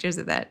saw pictures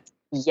of that.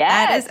 Yes.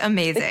 That is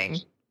amazing.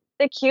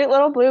 The cute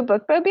little blue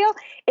bookmobile.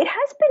 It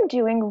has been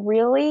doing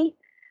really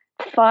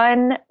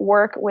fun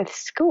work with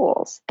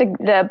schools.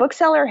 The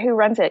bookseller who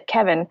runs it,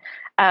 Kevin,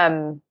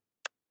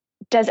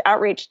 does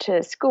outreach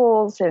to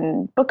schools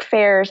and book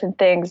fairs and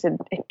things, and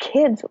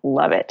kids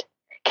love it.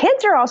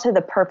 Kids are also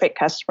the perfect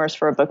customers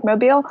for a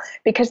bookmobile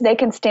because they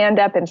can stand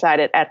up inside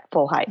it at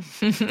full height.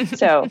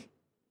 So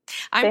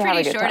I'm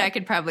pretty short. I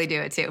could probably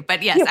do it too.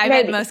 But yes, I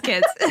bet most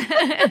kids.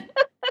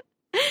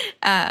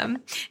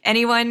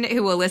 Anyone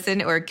who will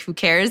listen or who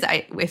cares,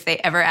 if they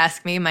ever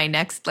ask me my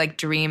next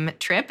dream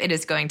trip, it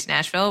is going to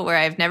Nashville, where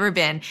I've never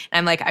been. And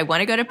I'm like, I want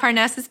to go to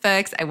Parnassus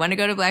Books. I want to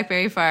go to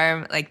Blackberry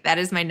Farm. That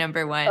is my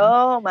number one.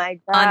 Oh my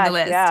God, on the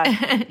list.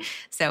 Yeah.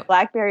 So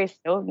Blackberry is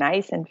so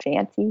nice and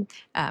fancy.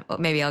 Well,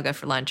 maybe I'll go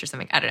for lunch or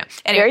something. I don't know.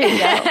 Anyway. There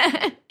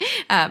you go.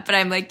 But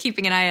I'm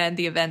keeping an eye on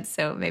the events,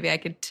 so maybe I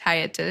could tie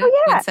it to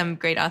when some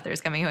great authors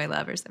coming who I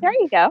love or something. There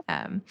you go.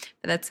 But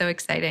that's so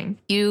exciting.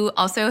 You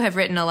also have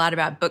written a lot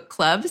about book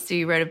clubs. So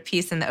you wrote a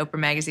piece in the Oprah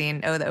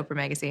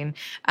magazine,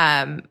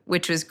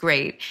 which was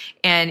great.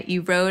 And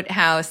you wrote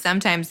how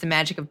sometimes the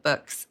magic of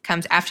books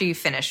comes after you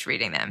finish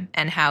reading them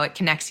and how it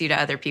connects you to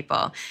other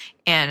people.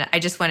 And I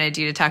just wanted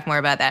you to talk more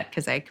about that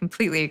because I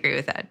completely agree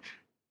with that.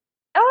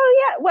 Oh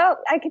yeah, well,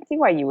 I can see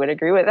why you would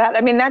agree with that.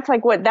 I mean, that's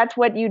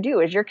what you do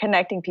is you're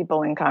connecting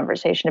people in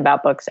conversation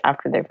about books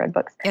after they've read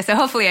books. Yeah, so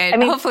hopefully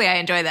I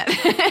enjoy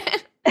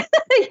that.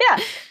 Yeah.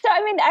 So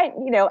I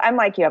mean, I'm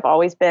like you. I've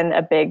always been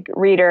a big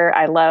reader.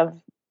 I love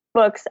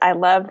books. I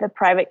love the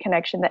private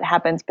connection that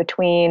happens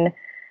between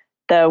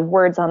the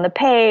words on the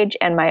page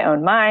and my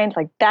own mind.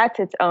 That's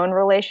its own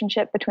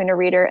relationship between a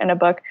reader and a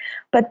book.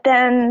 But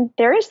then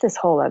there is this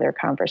whole other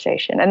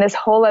conversation and this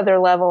whole other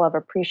level of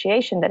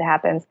appreciation that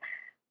happens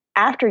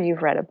after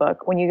you've read a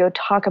book, when you go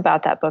talk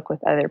about that book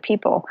with other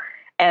people.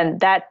 And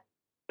that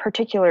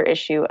particular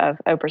issue of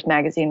Oprah's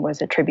magazine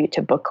was a tribute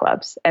to book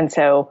clubs. And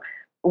so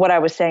what I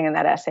was saying in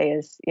that essay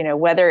is,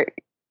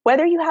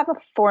 whether you have a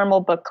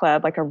formal book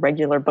club, like a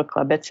regular book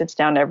club that sits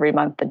down every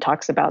month and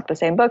talks about the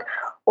same book,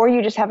 or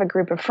you just have a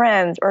group of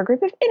friends or a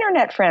group of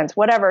internet friends,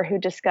 whatever, who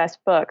discuss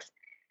books,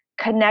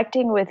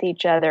 connecting with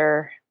each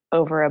other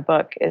over a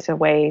book is a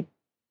way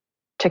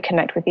to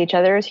connect with each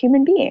other as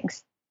human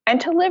beings and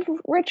to live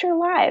richer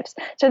lives.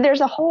 So there's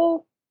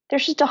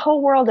just a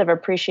whole world of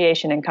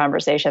appreciation and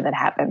conversation that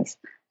happens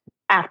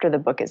after the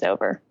book is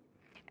over.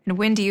 And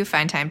when do you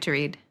find time to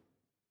read?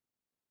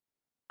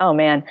 Oh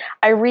man,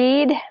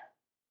 the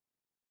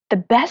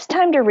best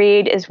time to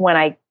read is when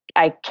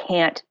I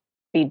can't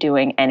be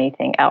doing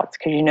anything else,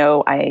 because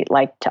I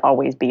like to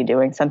always be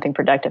doing something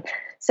productive.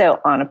 So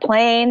on a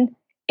plane,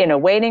 in a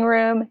waiting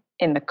room,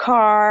 in the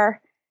car,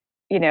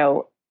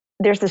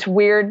 there's this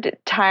weird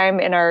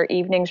time in our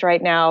evenings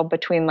right now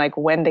between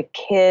when the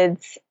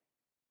kids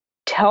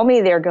tell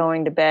me they're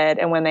going to bed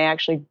and when they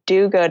actually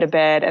do go to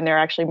bed and they're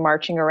actually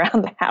marching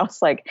around the house,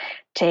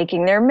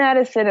 taking their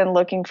medicine and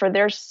looking for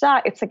their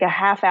sock. It's a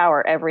half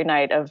hour every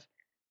night of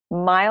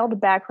mild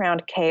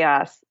background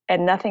chaos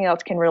and nothing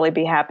else can really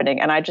be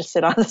happening. And I just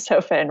sit on the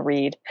sofa and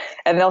read,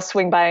 and they'll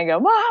swing by and go,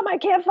 Mom, I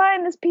can't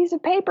find this piece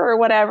of paper or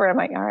whatever. I'm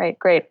like, all right,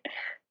 great.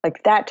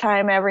 Like that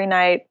time every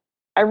night.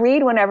 I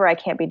read whenever I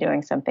can't be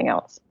doing something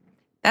else.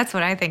 That's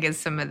what I think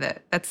is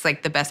that's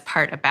like the best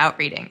part about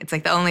reading. It's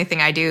like the only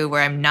thing I do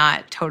where I'm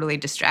not totally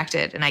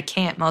distracted and I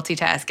can't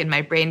multitask and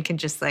my brain can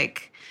just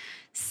like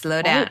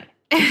slow down.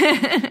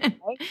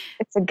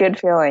 It's a good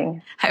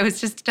feeling. I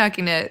was just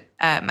talking to,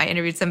 I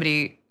interviewed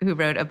somebody who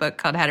wrote a book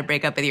called How to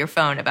Break Up with Your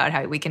Phone about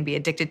how we can be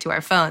addicted to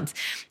our phones.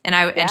 And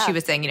she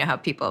was saying, how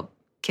people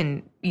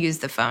can use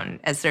the phone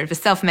as sort of a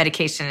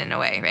self-medication in a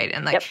way, right?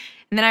 And and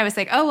then I was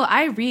like, oh, well,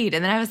 I read.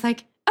 And then I was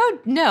like, oh,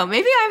 no,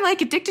 maybe I'm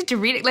like addicted to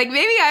reading. Like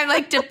maybe I'm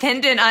like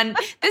dependent on,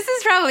 this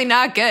is probably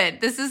not good.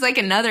 This is like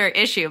another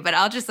issue, but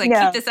I'll just keep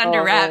this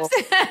under wraps.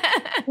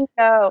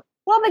 No.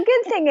 Well, the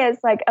good thing is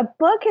like a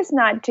book is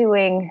not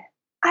doing,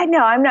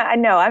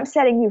 I'm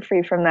setting you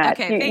free from that.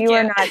 Okay, you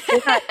are not,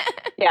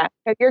 yeah,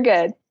 you're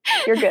good.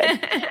 You're good.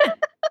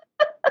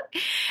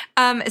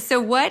 So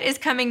what is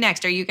coming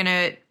next? Are you going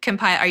to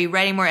compile, are you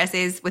writing more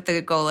essays with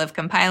the goal of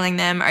compiling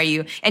them?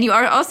 And you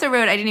also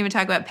wrote, I didn't even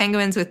talk about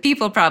Penguins with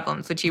People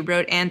Problems, which you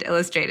wrote and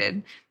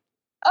illustrated.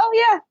 Oh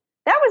yeah.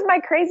 That was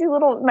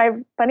my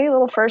funny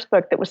little first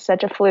book that was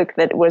such a fluke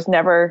that it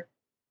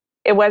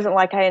wasn't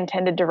like I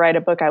intended to write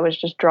a book. I was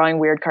just drawing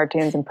weird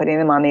cartoons and putting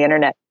them on the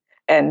internet.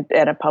 And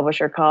a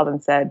publisher called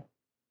and said,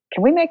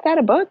 can we make that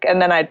a book?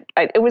 And then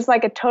it was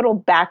like a total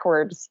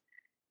backwards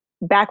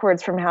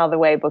from how the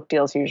way book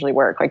deals usually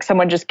work. Like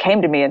someone just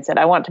came to me and said,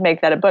 I want to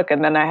make that a book.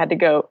 And then I had to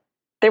go,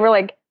 they were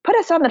like, put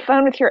us on the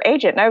phone with your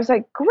agent. And I was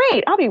like,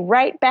 great, I'll be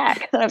right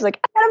back. And I was like,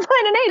 I gotta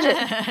find an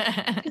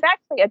agent. It's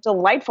actually a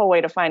delightful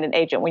way to find an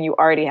agent when you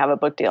already have a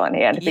book deal in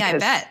hand. Yeah, I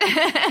bet.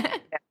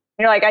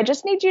 You're like, I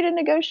just need you to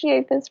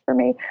negotiate this for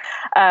me.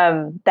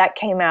 That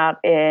came out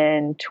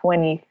in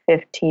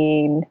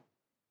 2015.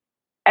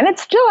 And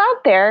it's still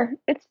out there.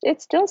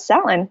 It's still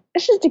selling.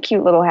 It's just a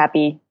cute little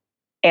happy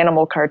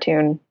animal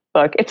cartoon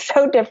book. It's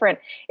so different.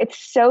 It's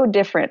so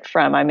different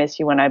from I Miss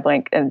You When I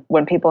Blink. And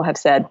when people have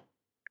said,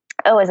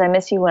 oh, is I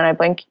Miss You When I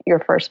Blink your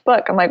first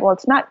book? I'm like, well,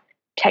 it's not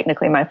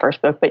technically my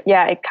first book, but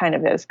yeah, it kind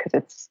of is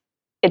because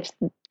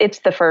it's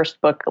the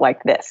first book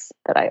like this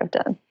that I have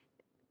done.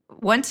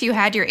 Once you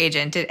had your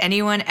agent, did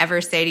anyone ever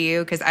say to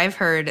you, because I've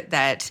heard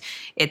that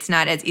it's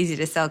not as easy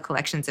to sell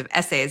collections of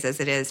essays as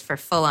it is for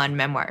full-on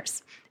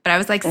memoirs. But I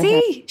was like,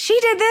 see, she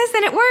did this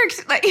and it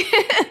worked. Like,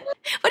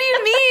 what do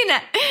you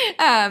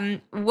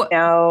mean?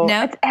 No.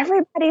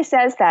 Everybody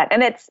says that.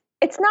 And it's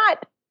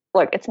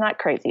not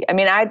crazy. I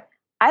mean,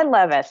 I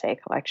love essay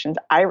collections.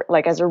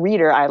 As a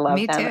reader, I love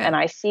them. Too. And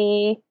I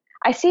see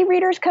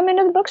readers come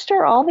into the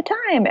bookstore all the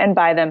time and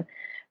buy them.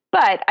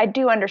 But I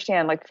do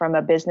understand, from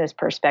a business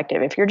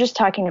perspective, if you're just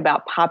talking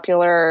about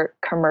popular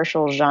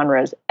commercial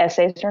genres,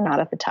 essays are not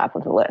at the top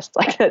of the list.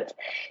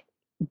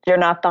 They're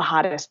not the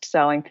hottest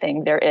selling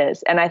thing there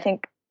is. And I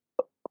think,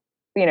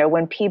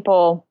 when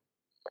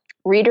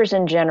readers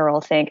in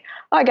general think,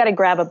 oh, I got to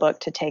grab a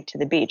book to take to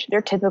the beach, they're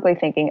typically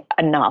thinking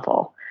a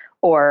novel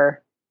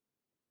or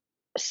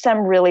some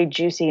really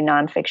juicy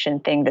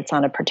nonfiction thing that's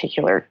on a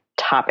particular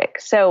topic.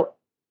 So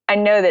I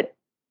know that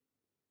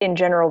in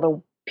general, the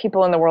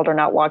people in the world are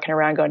not walking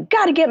around going,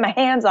 got to get my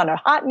hands on a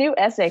hot new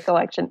essay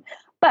collection.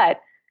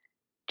 But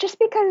just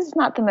because it's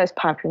not the most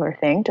popular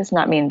thing does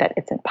not mean that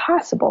it's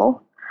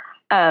impossible.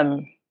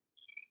 But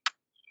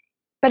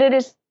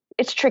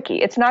it's tricky.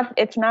 It's not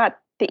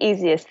the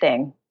easiest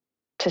thing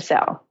to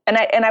sell. And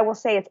I will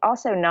say it's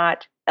also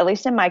not, at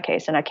least in my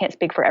case, and I can't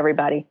speak for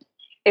everybody,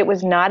 it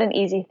was not an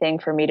easy thing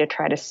for me to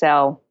try to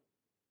sell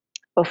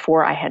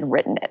before I had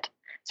written it.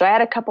 So I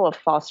had a couple of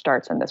false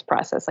starts in this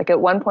process.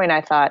 At one point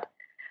I thought,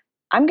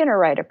 I'm going to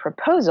write a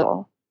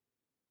proposal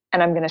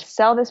and I'm going to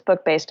sell this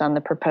book based on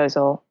the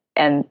proposal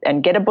and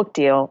get a book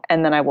deal.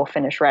 And then I will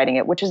finish writing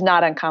it, which is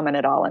not uncommon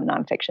at all in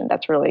nonfiction.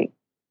 That's really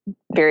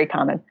very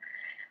common.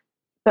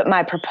 But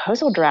my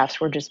proposal drafts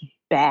were just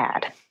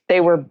bad. They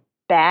were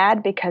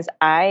bad because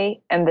I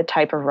am the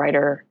type of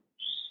writer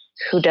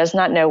who does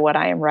not know what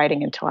I am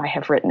writing until I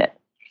have written it.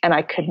 And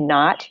I could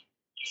not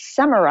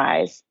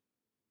summarize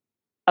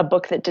a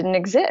book that didn't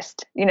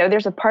exist.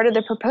 There's a part of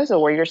the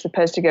proposal where you're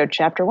supposed to go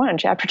chapter 1,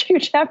 chapter 2,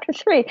 chapter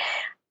 3.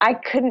 I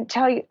couldn't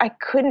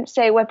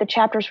say what the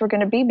chapters were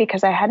going to be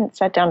because I hadn't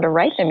sat down to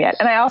write them yet.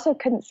 And I also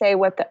couldn't say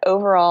what the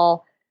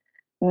overall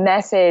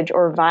message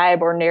or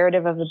vibe or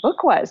narrative of the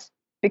book was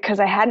because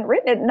I hadn't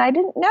written it and I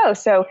didn't know.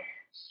 So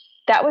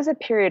that was a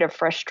period of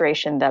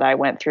frustration that I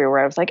went through where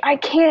I was like, I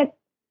can't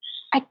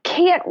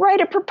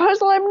write a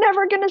proposal. I'm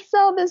never going to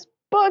sell this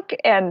book.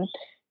 And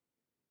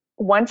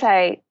once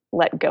I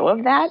let go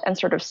of that and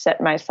sort of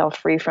set myself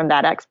free from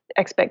that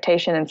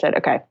expectation and said,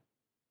 okay,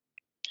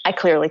 I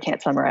clearly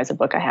can't summarize a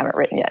book I haven't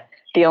written yet.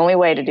 The only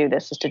way to do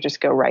this is to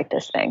just go write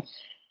this thing.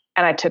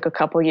 And I took a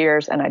couple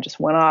years and I just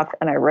went off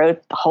and I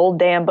wrote the whole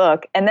damn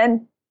book. And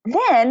then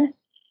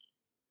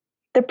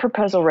the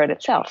proposal wrote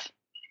itself.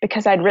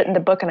 because I'd written the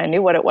book and I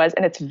knew what it was.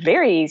 And it's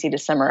very easy to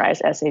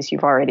summarize essays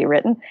you've already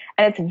written.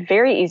 And it's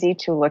very easy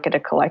to look at a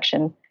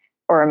collection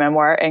or a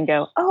memoir and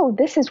go, oh,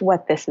 this is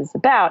what this is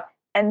about.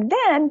 And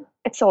then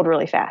it sold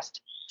really fast.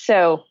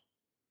 So,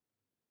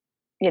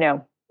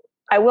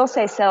 I will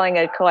say selling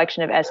a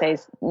collection of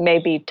essays may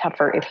be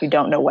tougher if you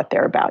don't know what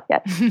they're about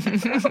yet.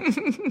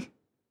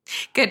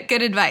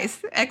 Good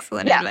advice.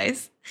 Excellent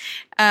advice.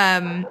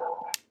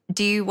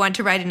 Do you want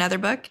to write another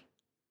book?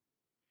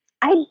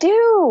 I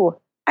do.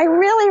 I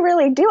really,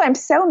 really do. I'm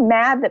so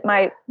mad that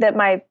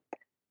my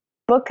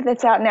book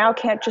that's out now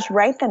can't just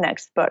write the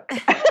next book.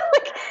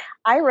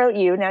 I wrote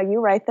you, now you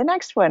write the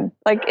next one.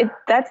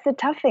 That's the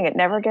tough thing. It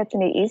never gets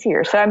any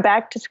easier. So I'm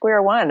back to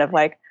square one of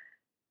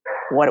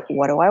what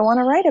do I want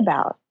to write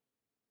about?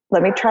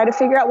 Let me try to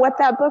figure out what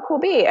that book will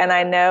be. And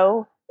I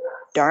know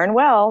darn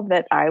well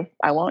that I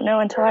won't know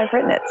until I've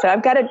written it. So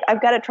I've got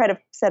to try to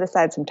set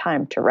aside some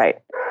time to write.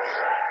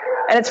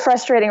 And it's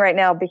frustrating right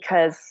now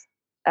because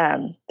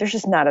there's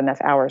just not enough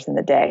hours in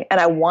the day.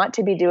 And I want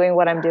to be doing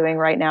what I'm doing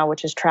right now,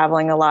 which is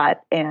traveling a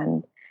lot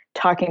and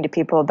talking to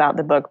people about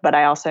the book. But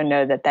I also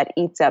know that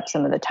eats up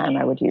some of the time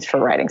I would use for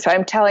writing. So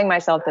I'm telling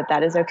myself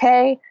that is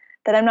okay,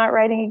 that I'm not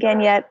writing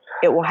again yet.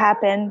 It will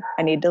happen.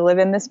 I need to live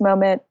in this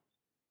moment.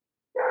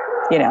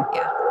 Yeah.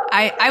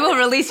 I will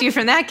release you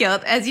from that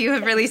guilt as you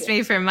have released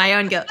me from my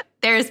own guilt.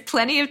 There is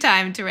plenty of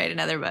time to write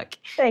another book.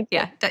 Thank you.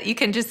 Yeah, you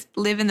can just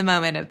live in the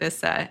moment of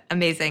this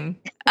amazing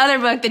other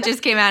book that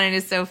just came out and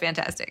is so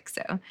fantastic.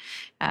 So,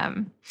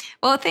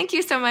 well, thank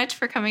you so much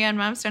for coming on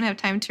Moms Don't Have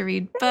Time to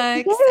Read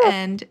Books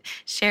and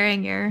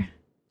sharing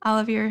all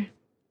of your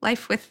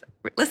life with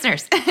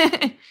listeners.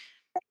 Thank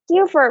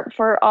you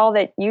for all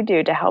that you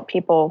do to help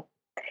people.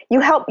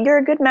 You're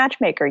a good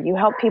matchmaker. You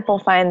help people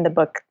find the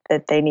book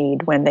that they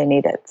need when they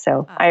need it.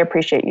 So I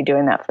appreciate you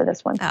doing that for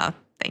this one. Oh,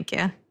 thank you.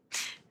 All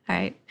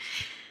right.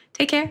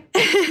 Take care.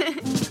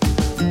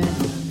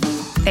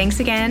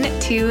 Thanks again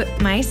to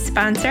my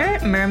sponsor,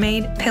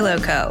 Mermaid Pillow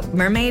Co.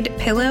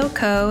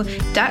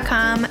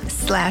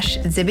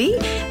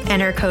 mermaidpillowco.com/Zibby.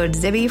 Enter code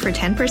Zibby for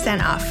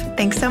 10% off.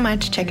 Thanks so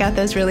much. Check out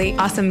those really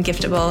awesome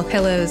giftable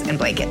pillows and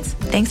blankets.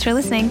 Thanks for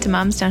listening to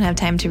Moms Don't Have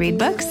Time to Read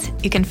Books.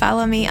 You can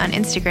follow me on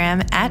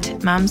Instagram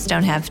at Moms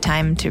Don't Have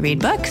Time to Read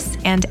Books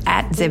and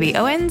at Zibby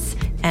Owens,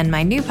 and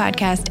my new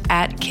podcast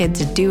at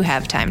Kids Do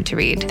Have Time to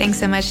Read. Thanks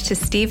so much to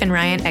Steve and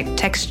Ryan at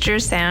Texture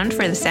Sound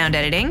for the sound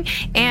editing.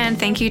 And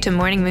thank you to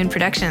Morning Moon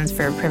Productions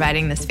for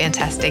providing this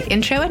fantastic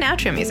intro and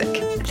outro music.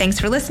 Thanks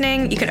for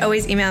listening. You could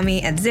always email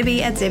me at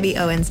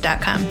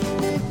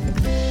zibby@zibbyowens.com.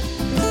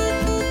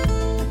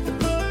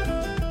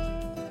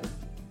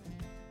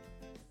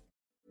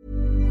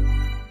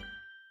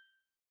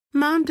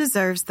 Mom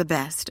deserves the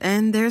best,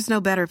 and there's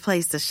no better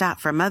place to shop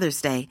for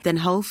Mother's Day than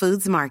Whole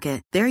Foods Market.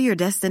 They're your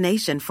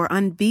destination for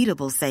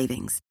unbeatable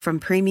savings, from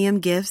premium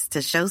gifts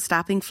to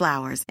show-stopping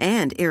flowers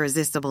and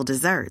irresistible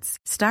desserts.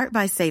 Start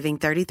by saving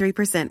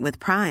 33% with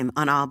Prime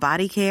on all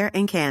body care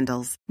and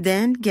candles.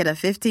 Then get a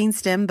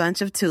 15-stem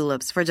bunch of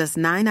tulips for just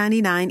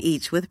 $9.99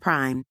 each with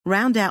Prime.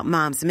 Round out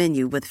Mom's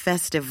menu with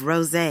festive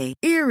rosé,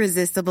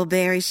 irresistible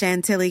berry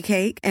chantilly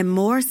cake, and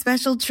more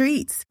special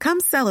treats.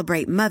 Come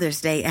celebrate Mother's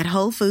Day at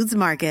Whole Foods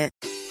Market.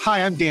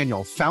 Hi, I'm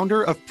Daniel,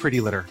 founder of Pretty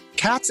Litter.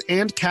 Cats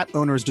and cat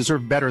owners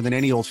deserve better than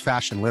any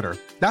old-fashioned litter.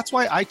 That's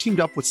why I teamed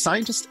up with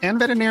scientists and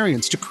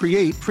veterinarians to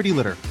create Pretty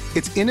Litter.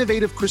 Its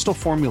innovative crystal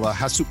formula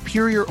has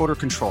superior odor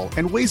control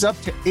and weighs up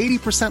to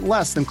 80%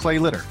 less than clay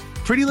litter.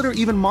 Pretty Litter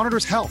even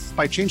monitors health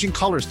by changing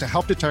colors to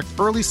help detect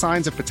early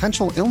signs of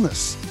potential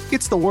illness.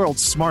 It's the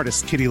world's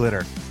smartest kitty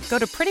litter. Go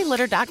to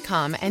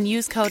prettylitter.com and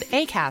use code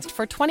ACAST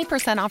for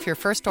 20% off your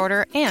first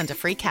order and a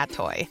free cat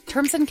toy.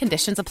 Terms and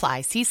conditions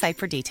apply. See site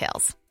for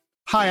details.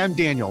 Hi, I'm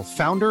Daniel,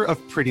 founder of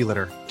Pretty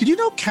Litter. Did you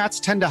know cats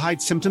tend to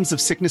hide symptoms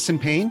of sickness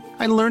and pain?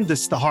 I learned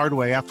this the hard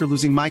way after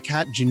losing my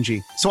cat,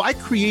 Gingy. So I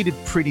created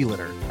Pretty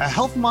Litter, a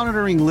health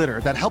monitoring litter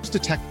that helps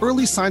detect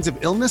early signs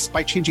of illness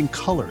by changing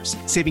colors,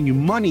 saving you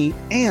money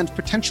and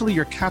potentially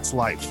your cat's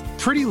life.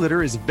 Pretty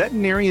Litter is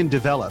veterinarian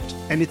developed,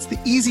 and it's the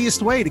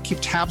easiest way to keep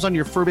tabs on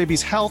your fur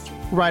baby's health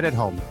right at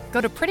home. Go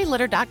to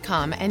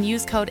prettylitter.com and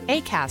use code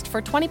ACAST for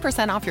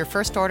 20% off your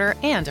first order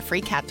and a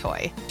free cat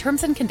toy.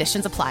 Terms and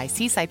conditions apply.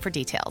 See site for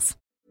details.